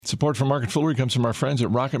Support for Market Foolery comes from our friends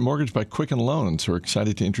at Rocket Mortgage by Quicken Loans, who are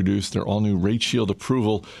excited to introduce their all-new Rate Shield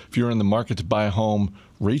approval. If you're in the market to buy a home,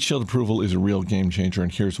 Rate Shield approval is a real game changer,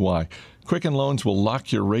 and here's why. Quicken Loans will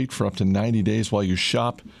lock your rate for up to 90 days while you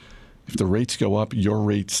shop. If the rates go up, your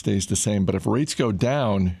rate stays the same. But if rates go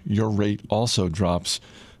down, your rate also drops.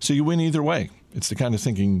 So you win either way. It's the kind of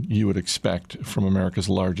thinking you would expect from America's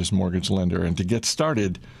largest mortgage lender. And to get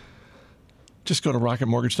started, just go to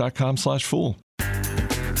rocketmortgage.com/fool.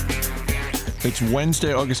 It's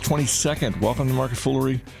Wednesday, August 22nd. Welcome to Market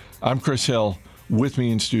Foolery. I'm Chris Hill. With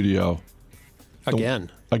me in studio.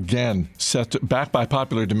 Again, back by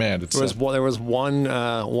popular demand. There was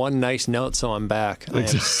one nice note, so I'm back. I am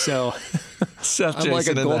so Seth I'm Jason like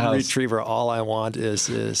a in the golden house. Retriever. All I want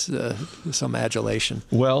is some adulation.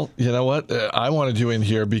 Well, you know what? I wanted you in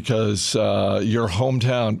here because your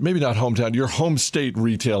hometown, maybe not hometown, your home state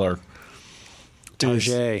retailer,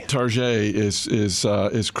 Target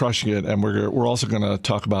is crushing it, and we're also going to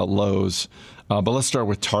talk about Lowe's. But let's start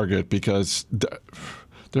with Target because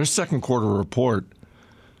their second quarter report.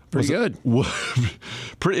 Pretty good.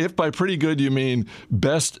 If by pretty good you mean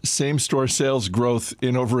best same-store sales growth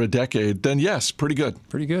in over a decade, then yes, pretty good.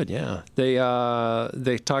 Pretty good, yeah. They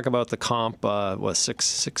talk about the comp was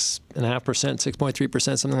 6.5%,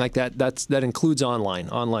 6.3%, something like that. That includes online.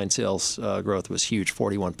 Online sales growth was huge,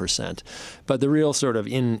 41%. But the real sort of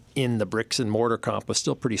in the bricks and mortar comp was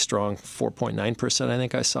still pretty strong, 4.9%. I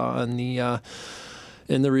think I saw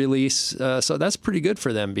in the release. So that's pretty good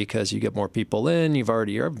for them because you get more people in. You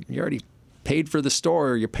already paid for the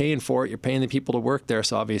store. You're paying for it. You're paying the people to work there.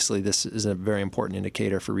 So obviously this is a very important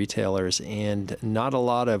indicator for retailers, and not a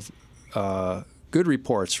lot of good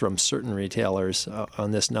reports from certain retailers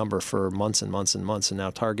on this number for months and months and months. And now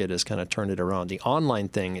Target has kind of turned it around. The online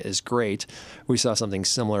thing is great. We saw something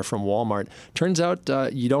similar from Walmart. Turns out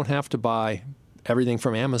you don't have to buy everything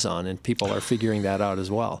from Amazon, and people are figuring that out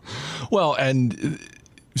as well. Well, and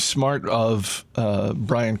smart of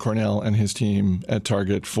Brian Cornell and his team at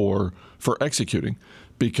Target for executing,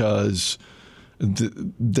 because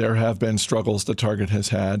there have been struggles that Target has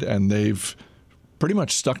had, and they've pretty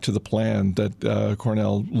much stuck to the plan that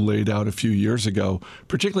Cornell laid out a few years ago,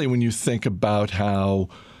 particularly when you think about how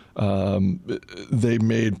they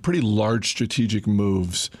made pretty large strategic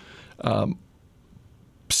moves,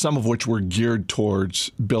 some of which were geared towards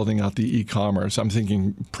building out the e-commerce. I'm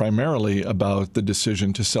thinking primarily about the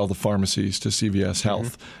decision to sell the pharmacies to CVS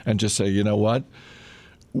Health and just say, you know what,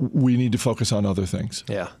 we need to focus on other things.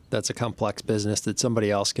 Yeah, that's a complex business that somebody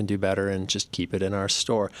else can do better and just keep it in our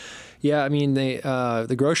store. Yeah, I mean,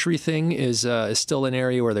 the grocery thing is still an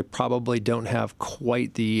area where they probably don't have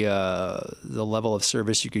quite the level of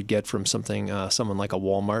service you could get from someone like a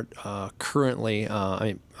Walmart. Currently,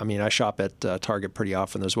 I mean, I shop at Target pretty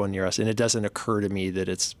often. There's one near us, and it doesn't occur to me that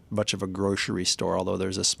it's much of a grocery store, although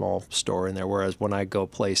there's a small store in there. Whereas when I go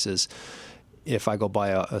places, if I go by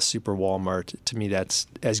a super Walmart, to me that's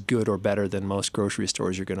as good or better than most grocery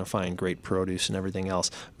stores. You're going to find great produce and everything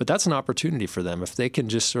else. But that's an opportunity for them. If they can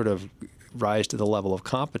just sort of rise to the level of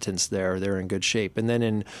competence there, they're in good shape. And then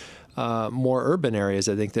in more urban areas,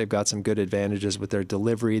 I think they've got some good advantages with their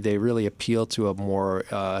delivery. They really appeal to a more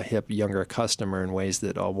hip, younger customer in ways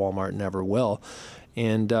that Walmart never will.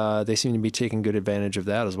 And they seem to be taking good advantage of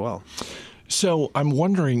that as well. So I'm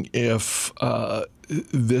wondering if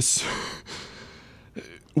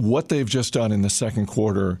what they've just done in the second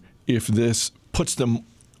quarter, if this puts them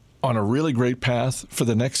on a really great path for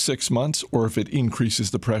the next 6 months, or if it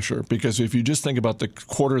increases the pressure. Because if you just think about the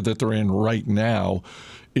quarter that they're in right now,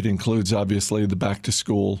 it includes obviously the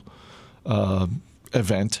back-to-school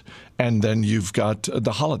event, and then you've got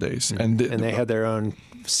the holidays. And they had their own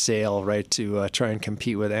sale, right, to try and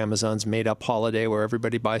compete with Amazon's made-up holiday where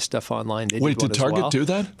everybody buys stuff online. Wait, did Target do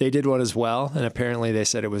that? They did one as well, and apparently they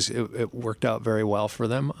said it worked out very well for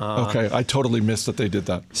them. Okay, I totally missed that they did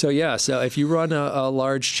that. So if you run a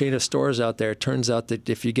large chain of stores out there, it turns out that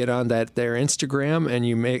if you get on their Instagram and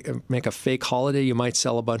you make a fake holiday, you might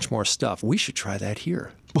sell a bunch more stuff. We should try that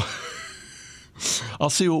here.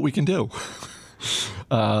 I'll see what we can do.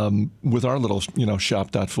 With our little,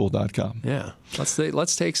 shop.fool.com. Yeah.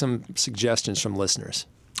 Let's take some suggestions from listeners.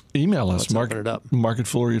 Email us,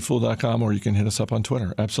 marketfoolery@fool.com, or you can hit us up on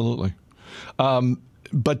Twitter. Absolutely.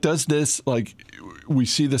 But does this, we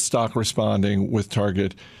see the stock responding with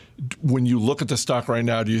Target. When you look at the stock right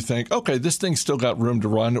now, do you think, okay, this thing's still got room to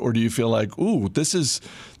run, or do you feel like, ooh, this is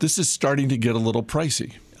starting to get a little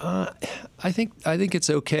pricey? I think it's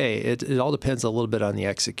okay. It all depends a little bit on the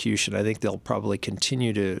execution. I think they'll probably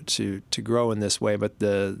continue to grow in this way, but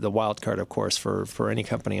the wild card, of course, for any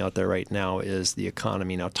company out there right now is the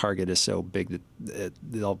economy. Now, Target is so big that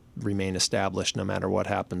they'll remain established no matter what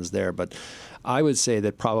happens there. But I would say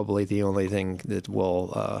that probably the only thing that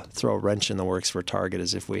will throw a wrench in the works for Target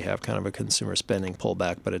is if we have kind of a consumer spending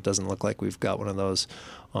pullback, but it doesn't look like we've got one of those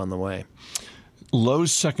on the way.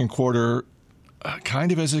 Lowe's second quarter,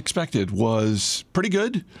 kind of as expected, was pretty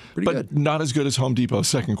good, but not as good as Home Depot's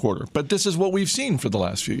second quarter. But this is what we've seen for the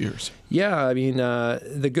last few years. Yeah, I mean,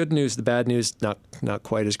 the good news, the bad news, not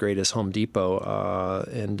quite as great as Home Depot.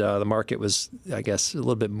 And the market was, I guess, a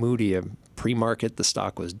little bit moody. Pre-market, the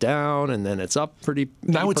stock was down, and then it's up pretty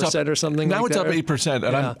 8% or something. Now like it's that. up 8%, and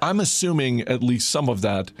Yeah. I'm assuming at least some of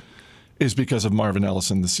that is because of Marvin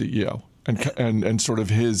Ellison, the CEO, and sort of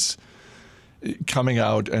his coming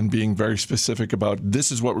out and being very specific about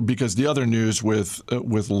this is what, because the other news with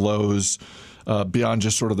Lowe's, beyond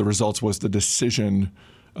just sort of the results, was the decision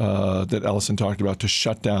that Ellison talked about to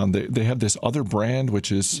shut down. They have this other brand,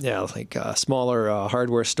 which is like smaller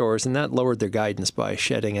hardware stores, and that lowered their guidance by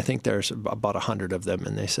shedding. I think there's about 100 of them,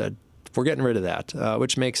 and they said, we're getting rid of that,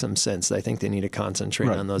 which makes some sense. I think they need to concentrate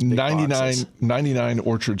on those big boxes. 99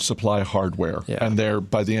 Orchard Supply hardware, Yeah. and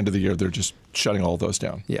by the end of the year, they're just shutting all those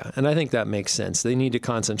down. Yeah, and I think that makes sense. They need to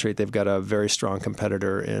concentrate. They've got a very strong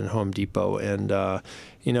competitor in Home Depot, and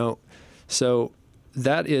so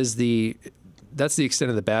that's the extent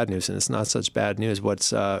of the bad news, and it's not such bad news.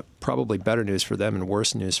 What's probably better news for them and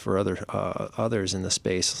worse news for others in the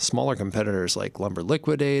space, smaller competitors like Lumber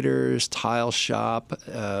Liquidators, Tile Shop,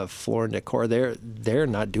 Floor & Decor, they're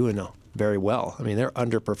not doing very well. I mean, they're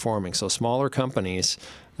underperforming. So smaller companies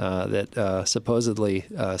that supposedly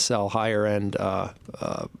sell higher-end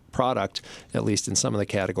product, at least in some of the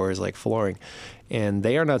categories like flooring, and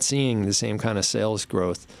they are not seeing the same kind of sales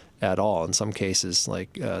growth at all. In some cases,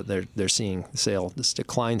 like they're seeing sales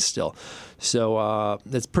decline still. So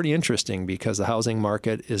it's pretty interesting because the housing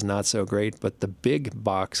market is not so great, but the big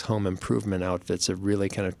box home improvement outfits have really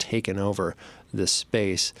kind of taken over this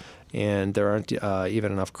space, and there aren't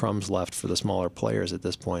even enough crumbs left for the smaller players at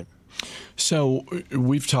this point. So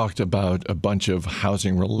we've talked about a bunch of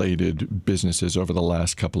housing-related businesses over the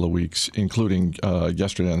last couple of weeks, including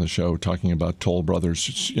yesterday on the show talking about Toll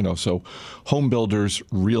Brothers. So home builders,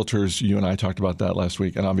 realtors, you and I talked about that last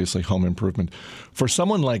week, and obviously home improvement. For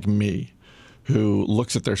someone like me who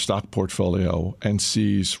looks at their stock portfolio and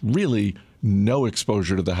sees really no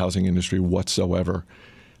exposure to the housing industry whatsoever,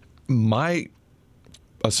 my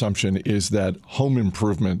assumption is that home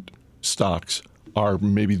improvement stocks are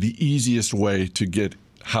maybe the easiest way to get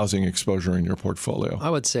housing exposure in your portfolio. I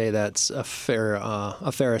would say that's a fair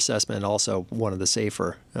assessment. Also, one of the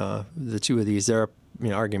safer. The two of these, there are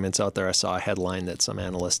arguments out there. I saw a headline that some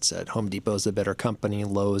analysts said Home Depot is the better company,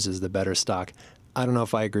 Lowe's is the better stock. I don't know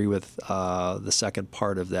if I agree with the second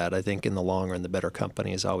part of that. I think in the long run, the better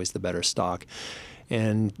company is always the better stock.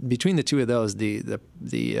 And between the two of those, if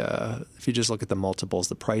you just look at the multiples,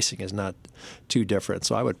 the pricing is not too different.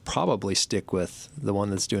 So I would probably stick with the one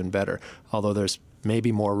that's doing better. Although there's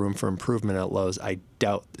maybe more room for improvement at Lowe's, I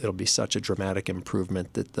doubt it'll be such a dramatic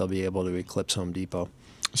improvement that they'll be able to eclipse Home Depot.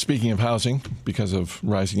 Speaking of housing, because of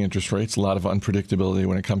rising interest rates, a lot of unpredictability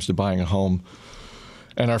when it comes to buying a home.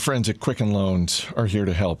 And our friends at Quicken Loans are here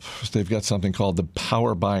to help. They've got something called the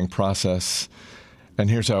Power Buying Process. And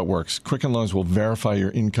here's how it works. Quicken Loans will verify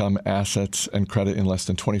your income, assets, and credit in less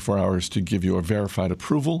than 24 hours to give you a verified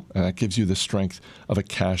approval, and that gives you the strength of a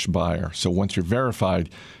cash buyer. So once you're verified,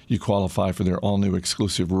 you qualify for their all-new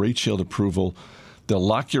exclusive Rate Shield approval. They'll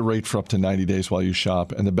lock your rate for up to 90 days while you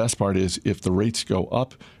shop, and the best part is if the rates go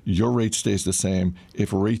up, your rate stays the same.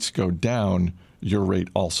 If rates go down, your rate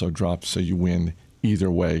also drops, so you win either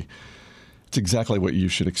way. It's exactly what you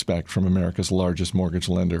should expect from America's largest mortgage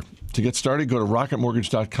lender. To get started, go to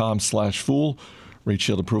rocketmortgage.com/fool. Rate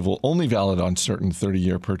Shield approval only valid on certain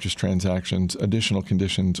 30-year purchase transactions. Additional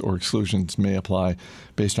conditions or exclusions may apply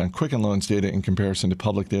based on Quicken Loans data in comparison to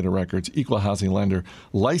public data records. Equal housing lender,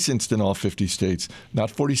 licensed in all 50 states,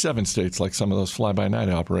 not 47 states like some of those fly-by-night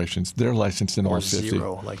operations. They're licensed in all 50.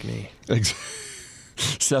 0 like me.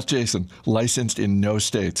 Seth Jason, licensed in no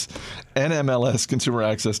states.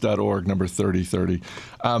 NMLSconsumeraccess.org, number 3030.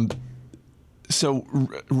 So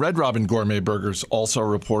Red Robin Gourmet Burgers also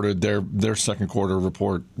reported their second quarter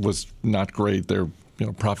report was not great. Their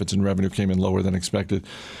profits and revenue came in lower than expected.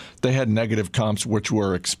 They had negative comps, which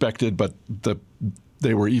were expected, but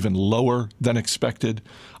They were even lower than expected.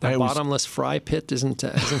 The bottomless fry pit isn't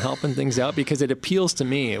helping things out, because it appeals to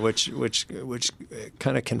me, which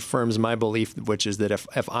kind of confirms my belief, which is that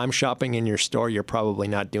if I'm shopping in your store, you're probably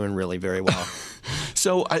not doing really very well.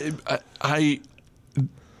 So I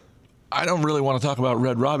don't really want to talk about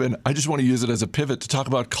Red Robin. I just want to use it as a pivot to talk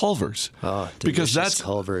about Culver's. Oh, because that's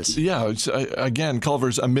Culver's. Yeah, it's, again,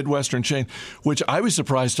 Culver's, a Midwestern chain, which I was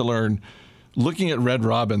surprised to learn. Looking at Red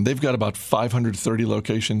Robin, they've got about 530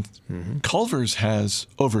 locations. Mm-hmm. Culver's has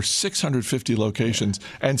over 650 locations,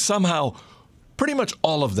 and somehow pretty much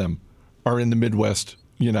all of them are in the Midwest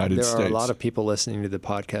United States. There are a lot of people listening to the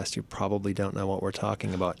podcast who probably don't know what we're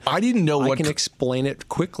talking about. I didn't know what... I can explain it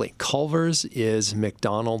quickly. Culver's is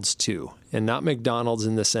McDonald's too, and not McDonald's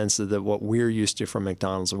in the sense that what we're used to from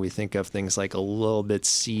McDonald's, when we think of things like a little bit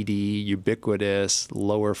seedy, ubiquitous,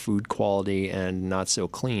 lower food quality, and not so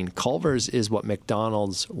clean. Culver's is what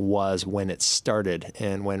McDonald's was when it started,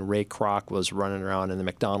 and when Ray Kroc was running around and the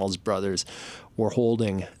McDonald's brothers were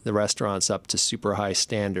holding the restaurants up to super high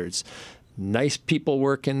standards. Nice people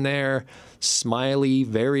working there, smiley,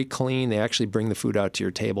 very clean. They actually bring the food out to your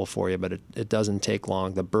table for you, but it doesn't take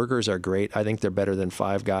long. The burgers are great. I think they're better than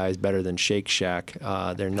Five Guys, better than Shake Shack.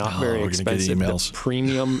 They're not very expensive. The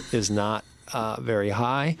premium is not very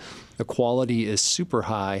high. The quality is super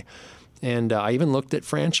high. And I even looked at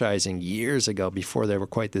franchising years ago before they were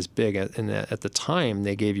quite this big. And at the time,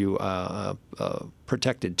 they gave you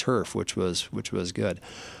protected turf, which was good.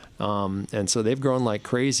 And so they've grown like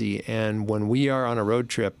crazy. And when we are on a road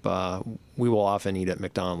trip, we will often eat at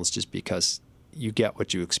McDonald's just because you get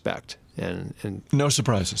what you expect. And no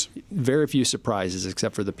surprises. Very few surprises,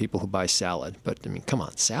 except for the people who buy salad. But, I mean, come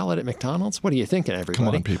on, salad at McDonald's? What are you thinking, everybody?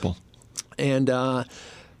 Come on, people. And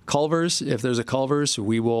Culver's, if there's a Culver's,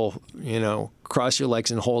 we will, cross your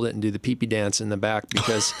legs and hold it and do the pee-pee dance in the back,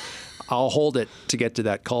 because I'll hold it to get to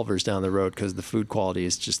that Culver's down the road, because the food quality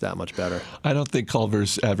is just that much better. I don't think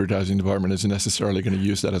Culver's advertising department is necessarily going to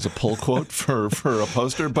use that as a pull quote for a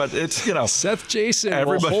poster, but it's, Seth Jason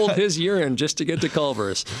will hold his urine just to get to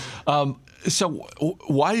Culver's. So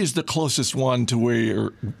why is the closest one to where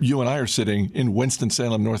you and I are sitting in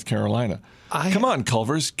Winston-Salem, North Carolina? Come on,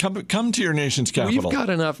 Culver's. Come to your nation's capital. We've got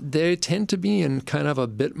enough. They tend to be in kind of a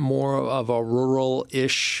bit more of a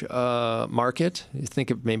rural-ish market. You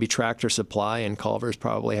think of maybe Tractor Supply and Culver's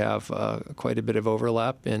probably have quite a bit of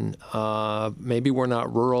overlap. And maybe we're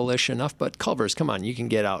not rural-ish enough, but Culver's, come on, you can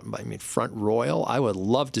get out. I mean, Front Royal, I would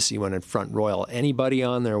love to see one in Front Royal. Anybody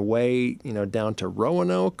on their way, down to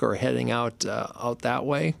Roanoke or heading out that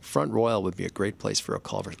way, Front Royal would be a great place for a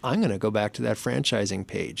Culver's. I'm going to go back to that franchising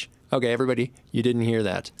page. Okay, everybody, you didn't hear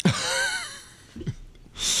that.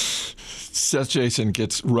 Seth Jason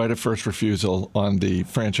gets right of first refusal on the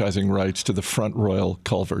franchising rights to the Front Royal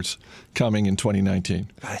Culver's coming in 2019.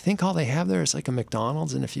 I think all they have there is like a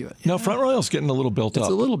McDonald's and a few. No, Front Royal's getting a little built up. It's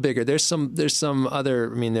a little bigger. There's some other.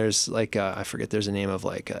 I mean, there's like I forget. There's a name of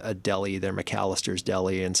like a deli. There, McAllister's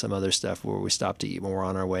Deli, and some other stuff where we stop to eat when we're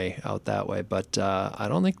on our way out that way. But I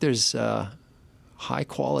don't think there's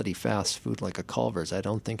high-quality fast food like a Culver's. I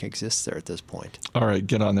don't think exists there at this point. All right,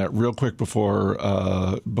 get on that real quick before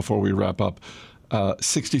we wrap up.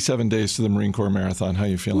 67 days to the Marine Corps Marathon. How are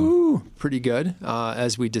you feeling? Ooh, pretty good.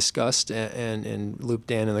 As we discussed and looped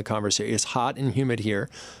Dan in the conversation, it's hot and humid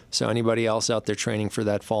here. So anybody else out there training for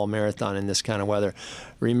that fall marathon in this kind of weather,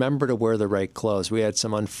 remember to wear the right clothes. We had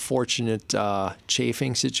some unfortunate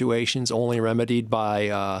chafing situations, only remedied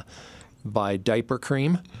by diaper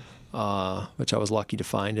cream. Which I was lucky to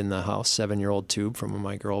find in the house, 7-year-old tube from when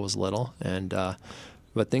my girl was little,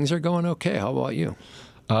 but things are going okay. How about you?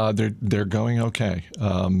 They're going okay.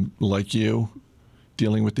 Like you,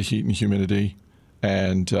 dealing with the heat and humidity,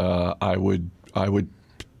 and I would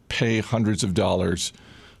pay hundreds of dollars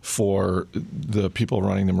for the people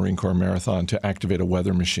running the Marine Corps Marathon to activate a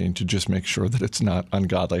weather machine to just make sure that it's not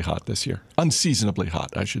ungodly hot this year. Unseasonably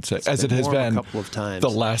hot, I should say, as it has been a couple of times. The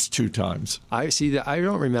last 2 times. I see that. I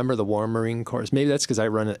don't remember the warm Marine Corps. Maybe that's because I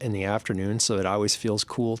run it in the afternoon, so it always feels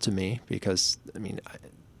cool to me because, I mean,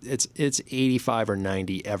 it's 85 or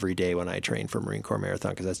 90 every day when I train for Marine Corps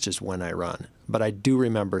Marathon because that's just when I run. But I do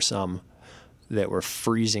remember some that were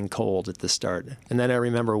freezing cold at the start. And then I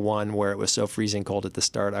remember one where it was so freezing cold at the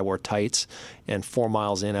start, I wore tights, and 4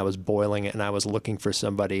 miles in, I was boiling it, and I was looking for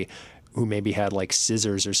somebody who maybe had like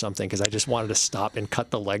scissors or something because I just wanted to stop and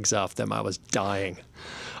cut the legs off them. I was dying.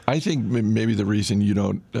 I think maybe the reason you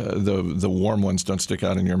don't, the warm ones don't stick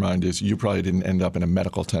out in your mind is you probably didn't end up in a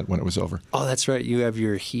medical tent when it was over. Oh, that's right. You have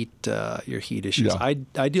your heat issues. Yeah.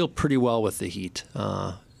 I deal pretty well with the heat.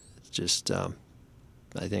 I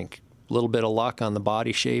think little bit of luck on the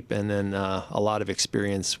body shape, and then a lot of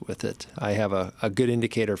experience with it. I have a good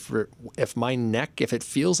indicator for if my neck, if it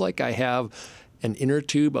feels like I have an inner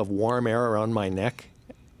tube of warm air around my neck,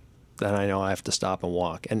 then I know I have to stop and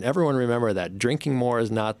walk. And everyone remember that drinking more is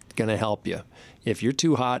not going to help you. If you're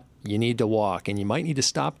too hot, you need to walk, and you might need to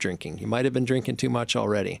stop drinking. You might have been drinking too much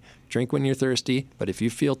already. Drink when you're thirsty, but if you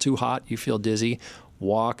feel too hot, you feel dizzy,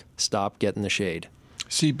 walk, stop, get in the shade.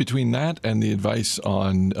 See, between that and the advice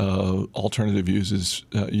on alternative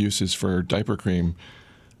uses for diaper cream,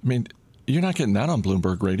 I mean, you're not getting that on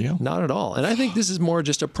Bloomberg Radio. Not at all. And I think this is more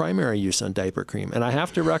just a primary use on diaper cream. And I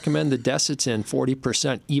have to recommend the Desitin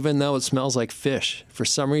 40%, even though it smells like fish. For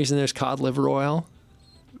some reason, there's cod liver oil.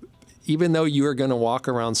 Even though you are going to walk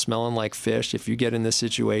around smelling like fish, if you get in this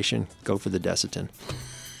situation, go for the Desitin.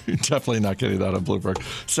 You're definitely not getting that on Bloomberg.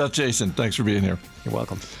 Seth Jayson, thanks for being here. You're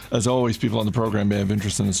welcome. As always, people on the program may have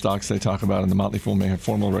interest in the stocks they talk about, and the Motley Fool may have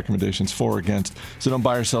formal recommendations for or against. So don't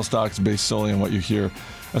buy or sell stocks based solely on what you hear.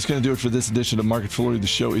 That's going to do it for this edition of Market Foolery. The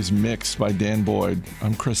show is mixed by Dan Boyd.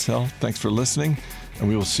 I'm Chris Hill. Thanks for listening, and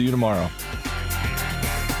we will see you tomorrow.